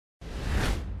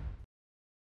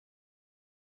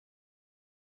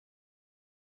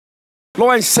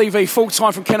Lions TV, full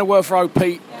time from Kenilworth Road,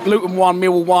 Pete. Luton 1,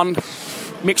 Millwall 1.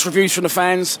 Mixed reviews from the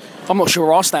fans. I'm not sure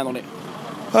where I stand on it.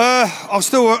 I'm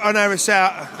still an Harris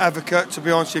out advocate, to be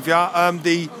honest with you.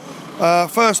 The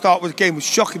first start was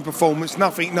shocking performance.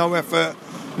 Nothing, no effort,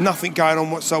 nothing going on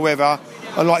whatsoever.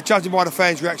 And like judging by the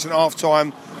fans' reaction at half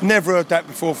time, never heard that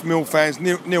before from Mill fans.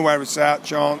 Neil Harris out,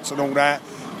 Chants and all that.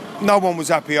 No one was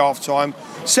happy half time.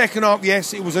 Second half,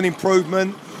 yes, it was an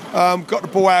improvement. Got the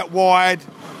ball out wide,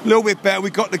 a little bit better. We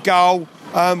got the goal.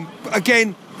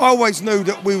 Again, I always knew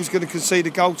that we was going to concede a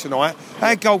goal tonight.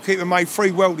 Our goalkeeper made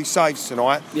 3 worldy saves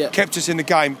tonight, kept us in the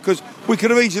game, because we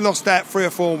could have easily lost that 3 or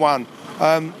 4-1.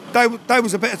 They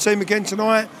was a better team again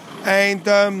tonight,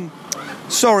 and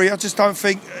sorry, I just don't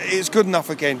think it's good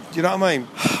enough again. Do you know what I mean?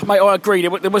 Mate, I agree.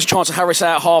 There was a chance of Harris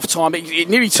out at half-time. It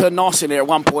nearly turned nasty in there at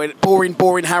one point. Boring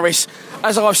Harris.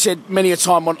 As I've said many a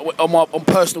time on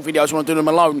personal videos when I'm doing them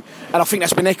alone, and I think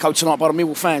that's been echoed tonight by the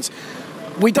Millwall fans,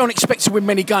 we don't expect to win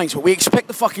many games, but we expect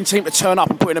the fucking team to turn up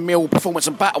and put in a Millwall performance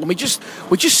and battle. And we just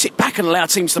sit back and allow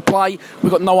teams to play.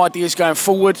 We've got no ideas going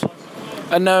forward.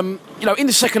 And, you know, in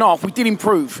the second half, we did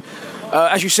improve.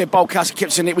 As you said, Bolkowski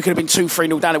kept us in it. We could have been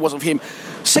 2-3-0 down. It wasn't for him.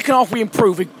 Second half, we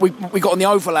improved. We got on the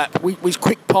overlap. We was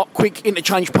quick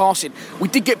interchange passing. We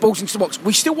did get balls into the box.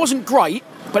 We still wasn't great,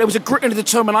 but there was a grit and a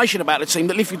determination about the team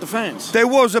that lifted the fans. There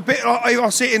was a bit. I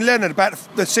see it in Leonard about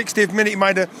the 60th minute. He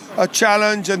made a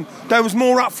challenge, and there was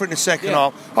more up for it in the second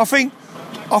half. I think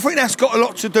that's got a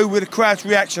lot to do with the crowd's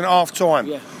reaction at half time.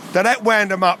 Yeah. That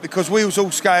wound them up, because we was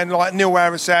all scared like Neil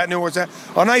Harris out,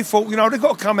 and they thought, you know, they've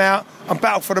got to come out and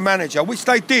battle for the manager, which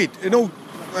they did. In all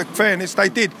fairness, they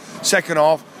did second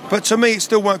half, but to me it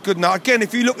still weren't good enough. Again,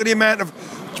 if you look at the amount of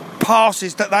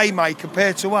passes that they made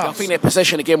compared to us, I think their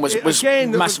possession again was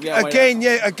massively again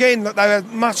they had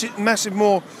massive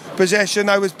more possession.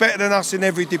 They was better than us in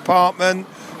every department.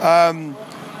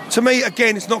 To me,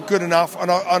 again, it's not good enough,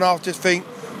 and I just think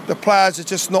the players are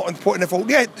just not putting their fault.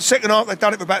 Yeah, the second half they've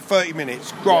done it for about 30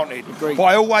 minutes, granted. Yeah, but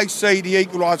I always see the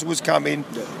equaliser was coming.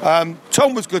 Yeah.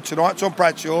 Tom was good tonight, Tom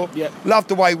Bradshaw. Yeah. Loved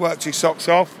the way he worked his socks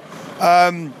off.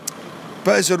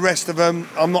 But as the rest of them,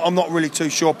 I'm not really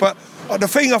too sure. But the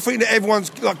thing I think that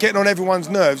everyone's like getting on everyone's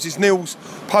nerves is Neil's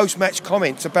post-match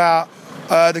comments about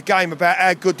the game, about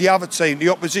how good the other team, the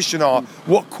opposition are,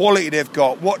 what quality they've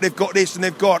got, what they've got this and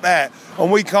they've got that,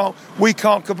 and we can't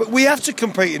compete. We have to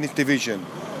compete in this division.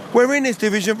 We're in this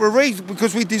division for a reason,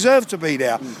 because we deserve to be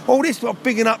there. All this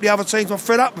bigging up the other teams, I'm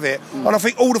fed up with it. And I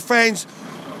think all the fans,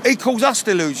 he calls us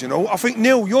delusional. I think,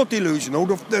 Neil, you're delusional,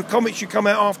 the comments you come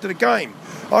out after the game.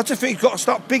 I just think he's got to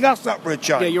start big us up for a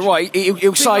change. Yeah, you're right.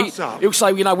 He'll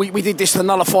say, you know, we did this to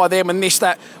nullify them and this,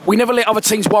 that. We never let other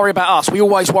teams worry about us. We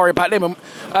always worry about them. And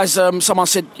as someone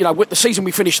said, you know, with the season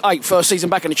we finished 8th, first season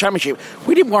back in the Championship,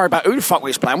 we didn't worry about who the fuck we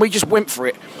was playing. We just went for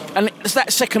it. And it's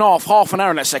that second half, half an hour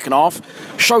in that second half,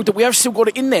 showed that we have still got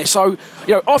it in there. So,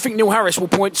 you know, I think Neil Harris will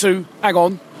point to, hang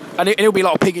on, and he'll be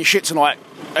like a pig in shit tonight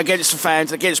against the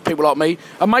fans, against people like me,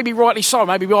 and maybe rightly so.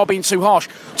 Maybe we are being too harsh.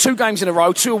 2 games in a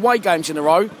row, 2 away games in a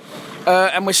row,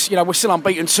 and we're still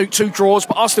unbeaten. 2 draws,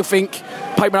 but I still think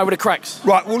papering over the cracks.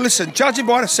 Right. Well, listen. Judging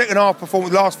by the second half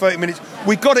performance, the last 30 minutes,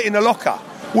 we got it in the locker.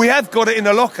 We have got it in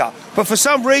the locker, but for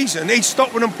some reason he's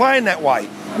stopping them playing that way.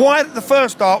 Why at the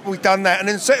first half we've done that, and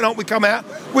then the second half we come out,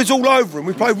 we're all over him.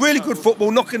 We play really good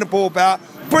football, knocking the ball about.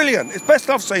 Brilliant. It's best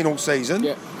I've seen all season.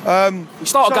 Yeah. You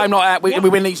start a game like that, we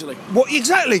win easily. What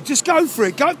exactly? Just go for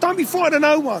it. Don't be frightened of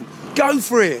no one. Go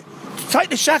for it. Take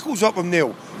the shackles off them,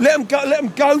 Neil. Let them go. Let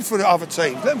them go for the other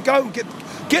teams. Let them go and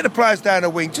get the players down the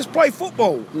wing. Just play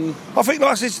football. I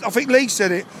think Lee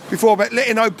said it before about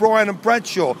letting O'Brien and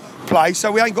Bradshaw play,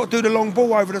 so we ain't got to do the long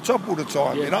ball over the top all the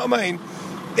time. Yeah. You know what I mean?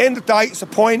 At the end of the day, it's a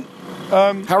point.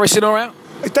 Harrison or out?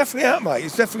 It's definitely out, mate.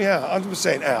 It's definitely out.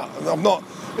 100% out. I'm not.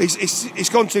 It's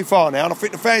gone too far now, and I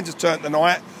think the fans have turned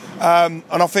tonight. And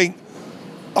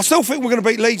I still think we're going to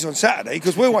beat Leeds on Saturday,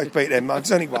 because we always beat them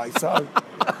mugs anyway. So,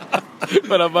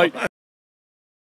 well, mate.